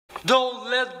Don't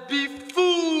let be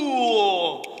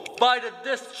fooled by the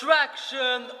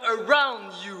distraction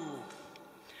around you.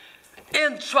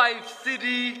 In Tribe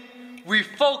City, we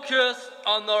focus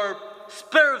on our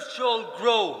spiritual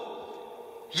growth.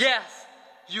 Yes,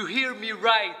 you hear me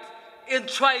right. In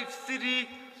Tribe City,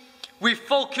 we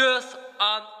focus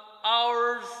on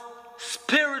our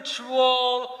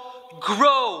spiritual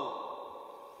growth.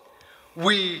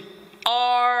 We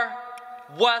are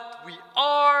what we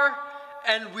are,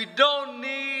 and we don't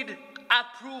need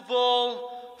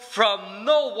approval from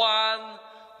no one.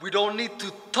 We don't need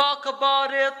to talk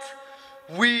about it.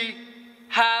 We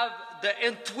have the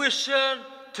intuition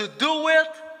to do it.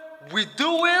 We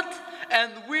do it,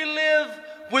 and we live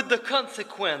with the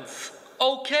consequence.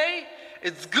 Okay?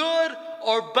 It's good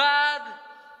or bad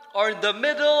or in the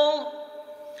middle.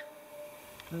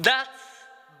 That's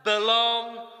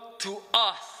belong to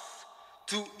us,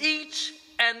 to each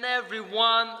and every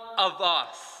one of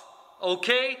us.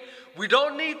 Okay? We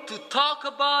don't need to talk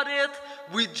about it.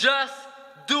 We just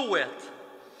do it.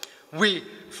 We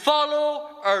follow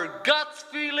our gut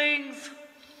feelings,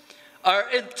 our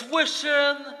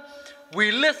intuition.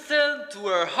 We listen to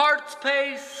our heart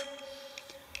space.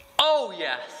 Oh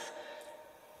yes,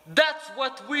 that's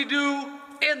what we do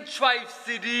in Tribe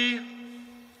City,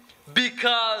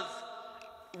 because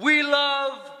we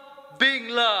love being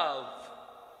loved.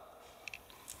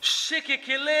 Chic,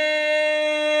 Équilibre.